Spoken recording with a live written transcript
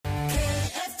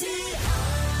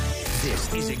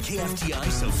This is a KFDI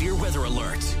Severe Weather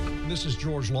Alert. This is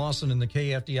George Lawson in the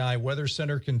KFDI Weather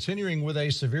Center, continuing with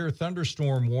a severe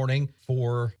thunderstorm warning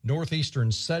for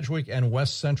northeastern Sedgwick and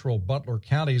west central Butler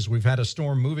counties. We've had a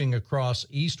storm moving across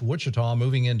east Wichita,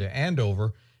 moving into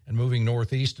Andover, and moving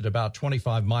northeast at about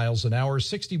 25 miles an hour,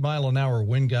 60-mile-an-hour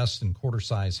wind gusts and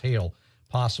quarter-size hail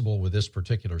possible with this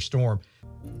particular storm.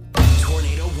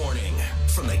 Tornado warning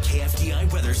from the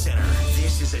KFDI Weather Center.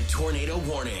 This is a tornado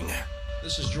warning.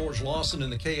 This is George Lawson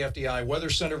in the KFDI Weather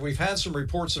Center. We've had some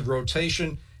reports of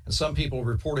rotation and some people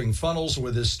reporting funnels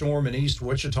with this storm in east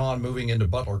Wichita moving into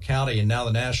Butler County. And now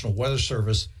the National Weather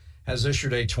Service has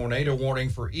issued a tornado warning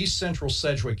for east central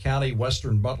Sedgwick County,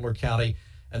 western Butler County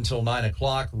until 9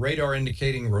 o'clock. Radar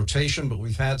indicating rotation, but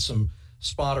we've had some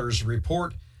spotters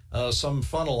report some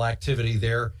funnel activity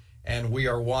there. And we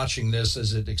are watching this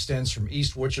as it extends from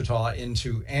east Wichita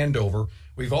into Andover.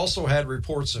 We've also had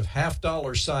reports of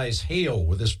half-dollar size hail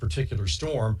with this particular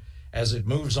storm as it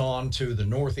moves on to the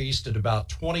northeast at about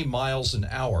 20 miles an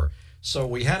hour. So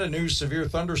we had a new severe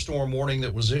thunderstorm warning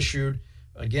that was issued,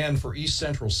 again, for east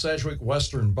central Sedgwick,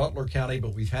 western Butler County,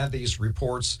 but we've had these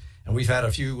reports, and we've had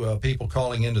a few people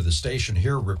calling into the station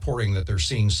here reporting that they're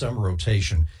seeing some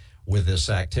rotation with this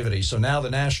activity. So now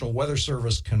the National Weather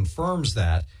Service confirms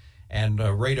that, and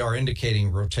radar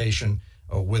indicating rotation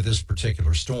with this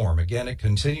particular storm. Again, it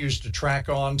continues to track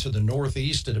on to the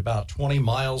northeast at about 20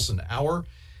 miles an hour,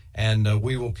 and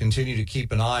we will continue to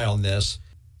keep an eye on this.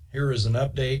 Here is an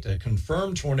update. A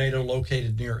confirmed tornado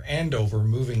located near Andover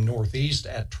moving northeast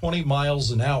at 20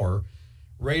 miles an hour.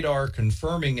 Radar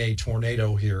confirming a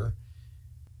tornado here.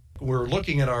 We're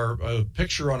looking at our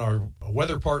picture on our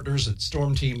weather partners at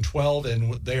Storm Team 12,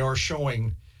 and they are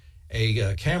showing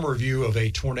a camera view of a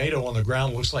tornado on the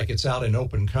ground. Looks like it's out in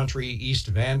open country east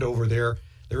of Andover there.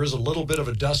 There is a little bit of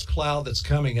a dust cloud that's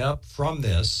coming up from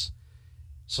this.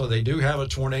 So they do have a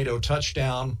tornado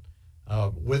touchdown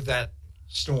with that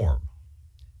storm.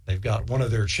 They've got one of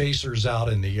their chasers out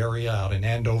in the area, out in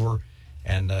Andover,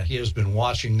 and he has been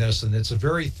watching this. And it's a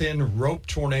very thin rope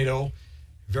tornado,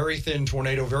 very thin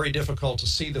tornado, very difficult to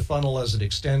see the funnel as it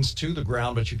extends to the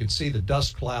ground, but you can see the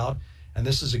dust cloud. And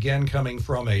this is, again, coming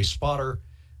from a spotter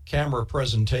camera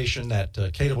presentation that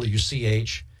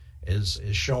KWCH is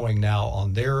showing now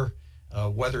on their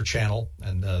weather channel.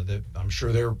 And I'm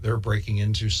sure they're breaking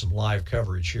into some live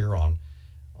coverage here on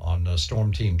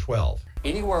Storm Team 12.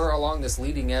 Anywhere along this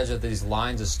leading edge of these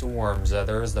lines of storms,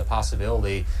 there is the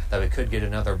possibility that we could get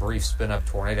another brief spin-up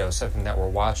tornado, something that we're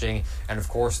watching. And, of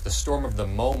course, the storm of the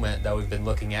moment that we've been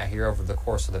looking at here over the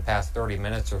course of the past 30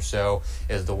 minutes or so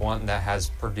is the one that has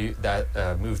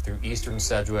moved through eastern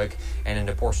Sedgwick and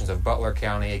into portions of Butler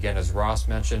County. Again, as Ross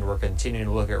mentioned, we're continuing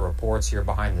to look at reports here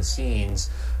behind the scenes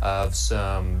of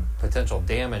some potential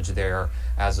damage there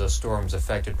as those storms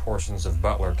affected portions of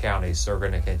Butler County. So we're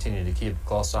going to continue to keep a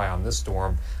close eye on this storm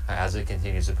as it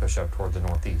continues to push up toward the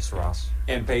northeast. Ross.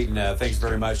 And Peyton, thanks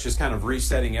very much. Just kind of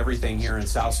resetting everything here in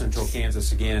south central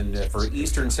Kansas again. For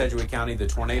eastern Sedgwick County, the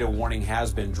tornado warning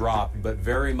has been dropped, but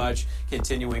very much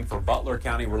continuing for Butler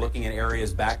County. We're looking at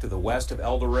areas back to the west of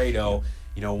El Dorado.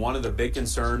 You know, one of the big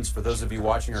concerns for those of you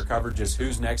watching our coverage is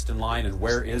who's next in line and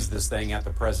where is this thing at the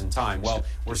present time? Well,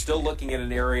 we're still looking at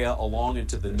an area along and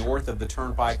to the north of the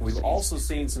turnpike. We've also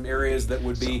seen some areas that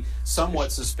would be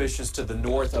somewhat suspicious to the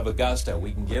north of Augusta.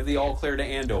 We can give the all clear to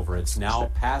Andover. It's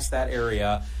now past that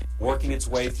area, working its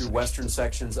way through western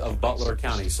sections of Butler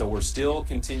County. So we're still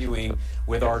continuing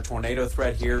with our tornado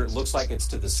threat here. It looks like it's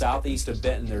to the southeast of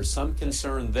Benton. There's some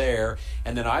concern there.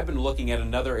 And then I've been looking at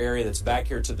another area that's back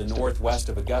here to the northwest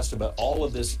of Augusta, but all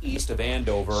of this east of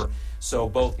Andover. So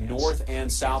both north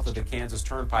and south of the Kansas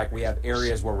Turnpike, we have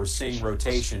areas where we're seeing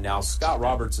rotation. Now, Scott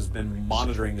Roberts has been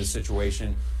monitoring the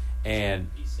situation, and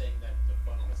he's saying that the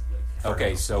funnel has lifted.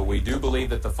 Okay, so we do believe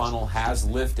that the funnel has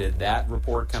lifted. That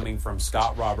report coming from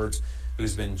Scott Roberts,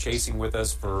 who's been chasing with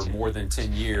us for more than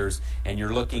 10 years. And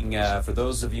you're looking, for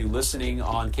those of you listening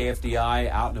on KFDI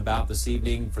out and about this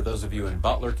evening, for those of you in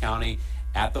Butler County,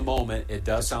 at the moment, it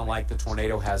does sound like the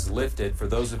tornado has lifted. For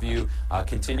those of you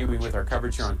continuing with our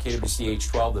coverage here on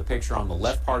KWCH 12, the picture on the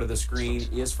left part of the screen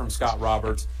is from Scott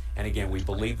Roberts. And again, we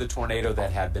believe the tornado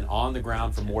that had been on the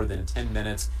ground for more than 10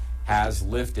 minutes has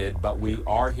lifted, but we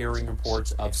are hearing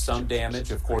reports of some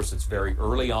damage. Of course, it's very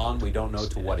early on. We don't know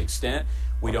to what extent.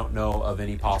 We don't know of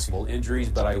any possible injuries,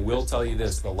 but I will tell you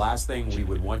this. The last thing we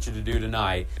would want you to do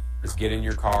tonight is get in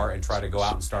your car and try to go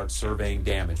out and start surveying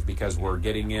damage, because we're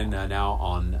getting in now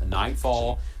on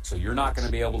nightfall, so you're not going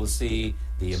to be able to see.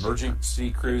 The emergency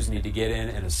crews need to get in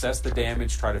and assess the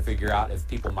damage, try to figure out if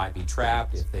people might be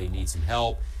trapped, if they need some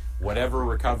help. whatever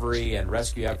recovery and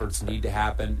rescue efforts need to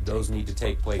happen, those need to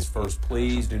take place first.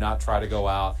 Please do not try to go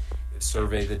out,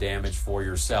 survey the damage for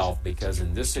yourself, because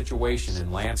in this situation,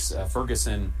 and Lance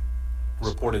Ferguson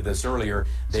reported this earlier,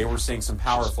 they were seeing some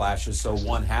power flashes. So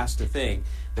one has to think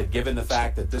that given the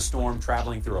fact that this storm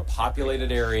traveling through a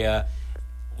populated area,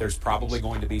 there's probably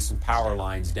going to be some power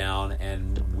lines down,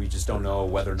 and we just don't know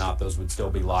whether or not those would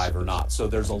still be live or not. So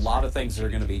there's a lot of things that are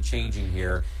going to be changing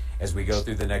here as we go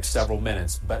through the next several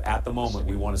minutes. But at the moment,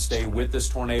 we want to stay with this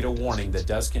tornado warning that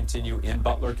does continue in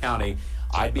Butler County.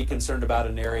 I'd be concerned about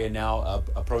an area now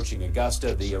approaching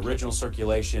Augusta. The original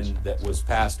circulation that was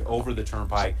passed over the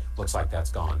turnpike looks like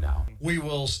that's gone now. We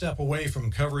will step away from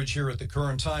coverage here at the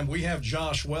current time. We have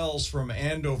Josh Wells from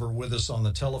Andover with us on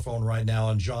the telephone right now,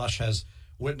 and Josh has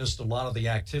witnessed a lot of the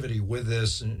activity with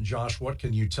this. And Josh, what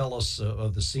can you tell us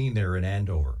of the scene there in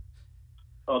Andover?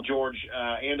 Well, George,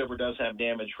 Andover does have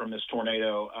damage from this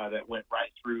tornado that went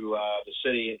right through the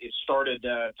city. It started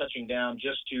touching down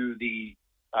just to the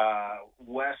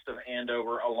west of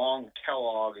Andover along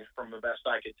Kellogg, from the best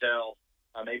I could tell,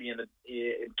 maybe in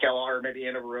Kellogg or maybe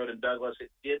Andover Road and Douglas.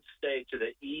 It did stay to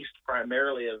the east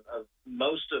primarily of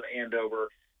most of Andover,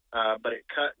 but it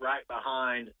cut right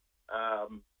behind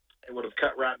it would have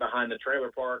cut right behind the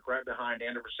trailer park, right behind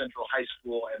Andover Central High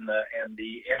School, and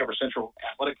the Andover Central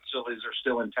athletic facilities are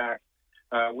still intact.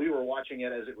 We were watching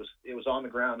it as it was on the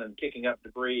ground and kicking up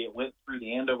debris. It went through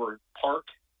the Andover Park,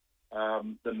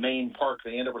 the main park,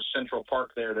 the Andover Central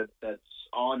Park there that's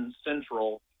on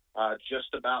Central,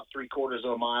 just about 3/4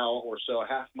 of a mile or so, a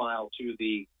half mile to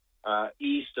the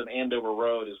east of Andover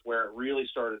Road is where it really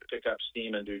started to pick up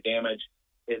steam and do damage.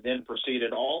 It then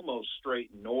proceeded almost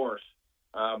straight north.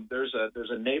 There's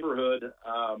a neighborhood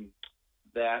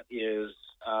that is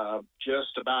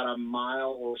just about a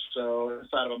mile or so,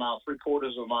 inside of a mile,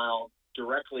 3/4 of a mile,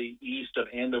 directly east of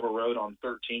Andover Road on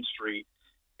 13th Street.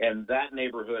 And that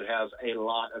neighborhood has a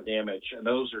lot of damage, and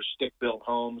those are stick-built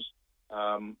homes.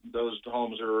 Those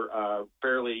homes are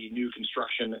fairly new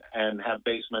construction and have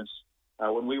basements.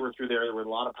 When we were through there were a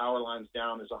lot of power lines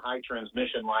down. There's a high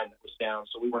transmission line that was down,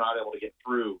 so we were not able to get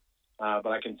through. But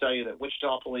I can tell you that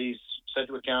Wichita Police,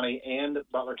 Sedgwick County, and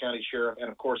Butler County Sheriff, and,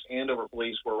 of course, Andover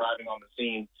Police were arriving on the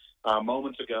scene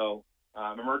moments ago.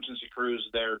 Emergency crews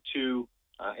there, too,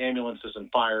 ambulances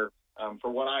and fire. For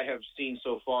what I have seen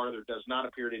so far, there does not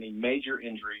appear to be any major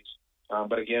injuries.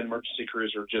 But, again, emergency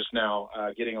crews are just now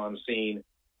getting on the scene.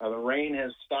 The rain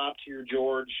has stopped here,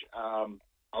 George.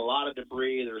 A lot of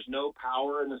debris. There's no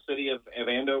power in the city of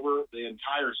Andover. The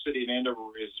entire city of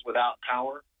Andover is without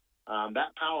power.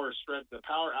 The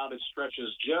power outage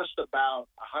stretches just about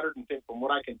 150, from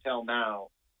what I can tell now,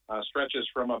 stretches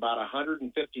from about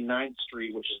 159th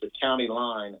Street, which is the county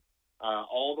line,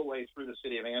 all the way through the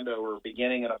city of Andover,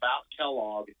 beginning at about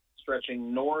Kellogg,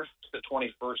 stretching north to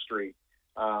 21st Street.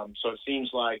 So it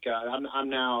seems like I'm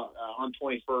now on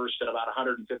 21st at about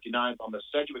 159th on the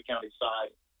Sedgwick County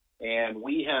side, and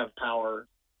we have power,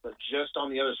 but just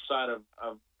on the other side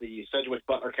of the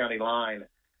Sedgwick-Butler County line,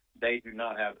 they do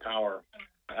not have power.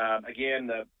 Again,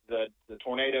 the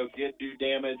tornado did do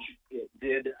damage. It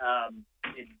did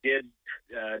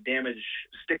damage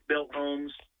stick-built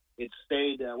homes. It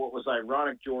stayed. What was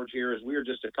ironic, George, here is we were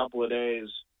just a couple of days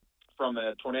from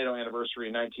the tornado anniversary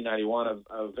in 1991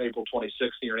 of April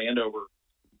 26th here in Andover,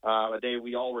 a day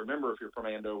we all remember if you're from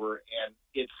Andover, and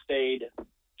it stayed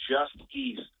just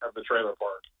east of the trailer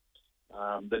park.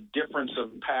 The difference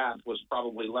of path was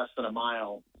probably less than a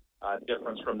mile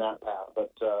difference from that path.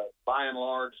 But by and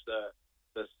large,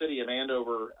 the city of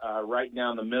Andover, right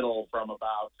down the middle from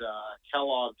about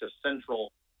Kellogg to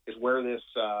Central, is where this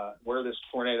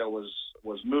tornado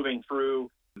was moving through.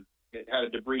 It had a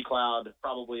debris cloud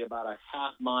probably about a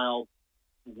half mile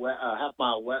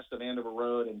west of Andover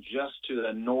Road, and just to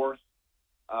the north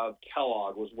of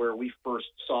Kellogg was where we first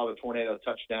saw the tornado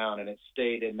touch down, and it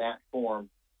stayed in that form.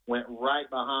 Went right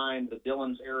behind the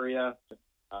Dillons area,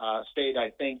 stayed, I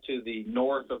think, to the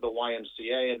north of the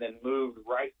YMCA, and then moved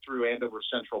right through Andover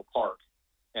Central Park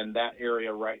and that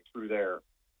area right through there.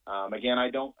 Again,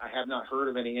 I have not heard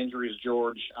of any injuries,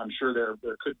 George. I'm sure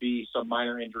there could be some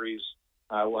minor injuries.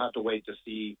 We'll have to wait to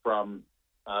see from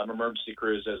emergency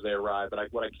crews as they arrive.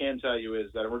 But what I can tell you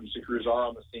is that emergency crews are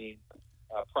on the scene,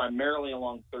 primarily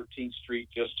along 13th Street,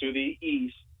 just to the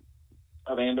east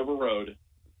of Andover Road.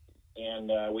 And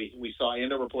we saw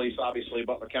Andover Police, obviously,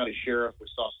 Butler County Sheriff. We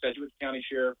saw Sedgwick County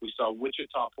Sheriff. We saw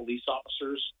Wichita police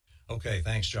officers. Okay,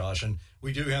 thanks, Josh. And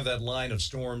we do have that line of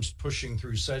storms pushing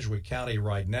through Sedgwick County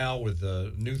right now with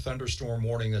the new thunderstorm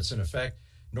warning that's in effect,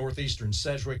 northeastern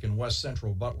Sedgwick and west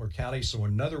central Butler County. So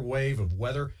another wave of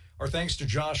weather. Our thanks to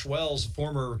Josh Wells,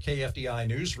 former KFDI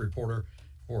news reporter,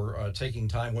 for taking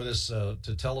time with us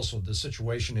to tell us of the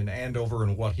situation in Andover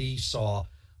and what he saw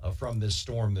from this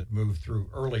storm that moved through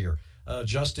earlier.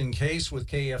 Justin Case with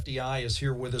KFDI is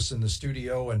here with us in the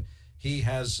studio, and he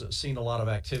has seen a lot of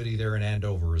activity there in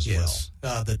Andover as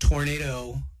well. The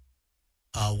tornado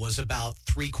was about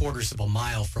 3/4 of a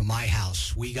mile from my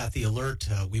house. We got the alert.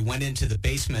 We went into the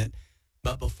basement,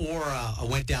 but before I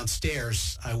went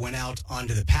downstairs, I went out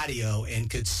onto the patio and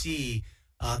could see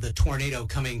the tornado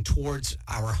coming towards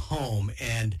our home.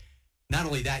 And not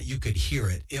only that, you could hear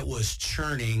it. It was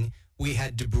churning. We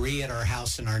had debris at our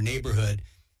house in our neighborhood.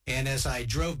 And as I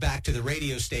drove back to the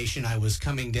radio station, I was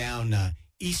coming down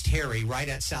East Harry, right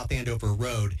at South Andover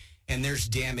Road, and there's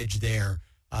damage there.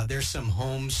 There's some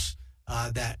homes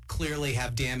that clearly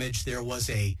have damage. There was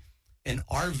an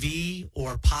RV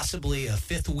or possibly a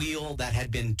fifth wheel that had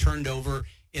been turned over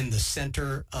in the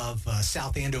center of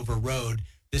South Andover Road.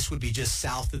 This would be just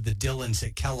south of the Dillons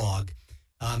at Kellogg.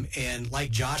 And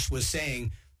like Josh was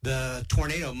saying, the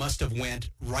tornado must have went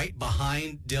right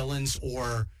behind Dillons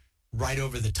or right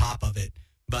over the top of it.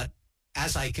 But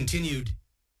as I continued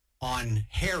on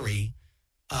Harry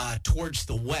towards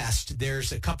the west,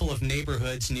 there's a couple of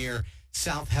neighborhoods near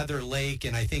South Heather Lake,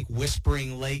 and I think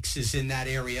Whispering Lakes is in that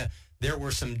area. There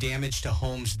were some damage to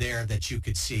homes there that you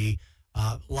could see.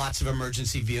 Lots of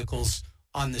emergency vehicles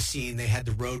on the scene. They had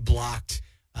the road blocked,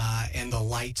 and the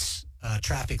lights,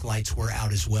 traffic lights were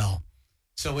out as well.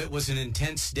 So it was an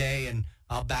intense day, and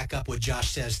I'll back up what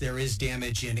Josh says. There is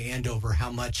damage in Andover.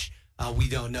 How much, we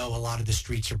don't know. A lot of the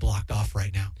streets are blocked off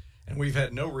right now. And we've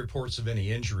had no reports of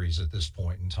any injuries at this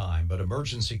point in time, but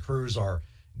emergency crews are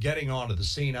getting onto the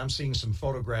scene. I'm seeing some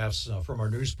photographs from our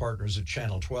news partners at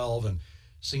Channel 12 and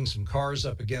seeing some cars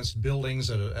up against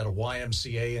buildings at a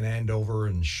YMCA in Andover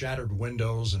and shattered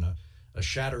windows and a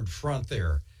shattered front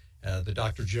there. The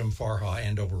Dr. Jim Farha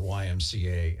Andover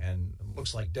YMCA, and it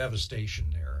looks like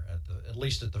devastation there at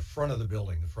least at the front of the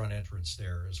building. The front entrance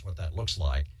there is what that looks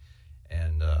like,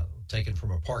 and taken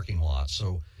from a parking lot.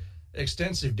 So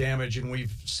extensive damage, and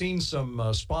we've seen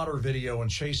some spotter video and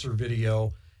chaser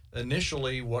video.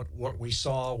 Initially, what we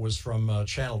saw was from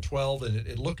Channel 12, and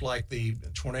it looked like the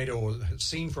tornado,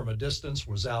 seen from a distance,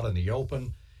 was out in the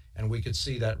open, and we could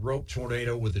see that rope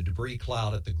tornado with the debris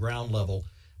cloud at the ground level.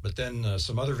 But then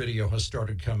some other video has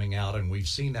started coming out, and we've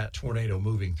seen that tornado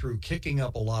moving through, kicking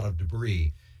up a lot of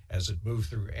debris as it moved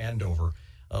through Andover.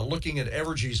 Looking at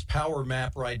Evergy's power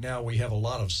map right now, we have a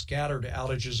lot of scattered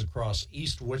outages across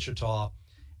East Wichita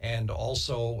and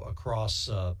also across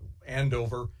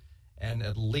Andover, and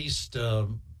at least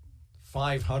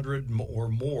 500 or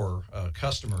more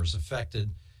customers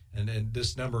affected, and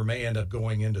this number may end up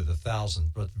going into the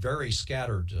thousands, but very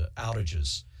scattered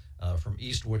outages from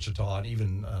East Wichita and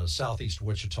even southeast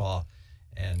Wichita.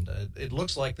 And it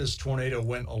looks like this tornado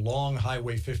went along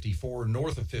Highway 54,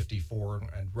 north of 54,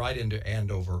 and right into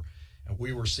Andover. And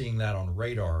we were seeing that on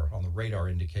the radar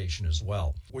indication as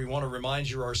well. We want to remind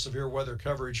you our severe weather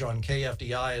coverage on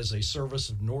KFDI is a service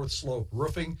of North Slope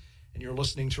Roofing, and you're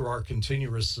listening to our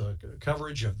continuous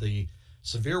coverage of the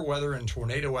severe weather and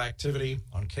tornado activity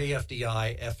on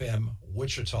KFDI FM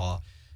Wichita.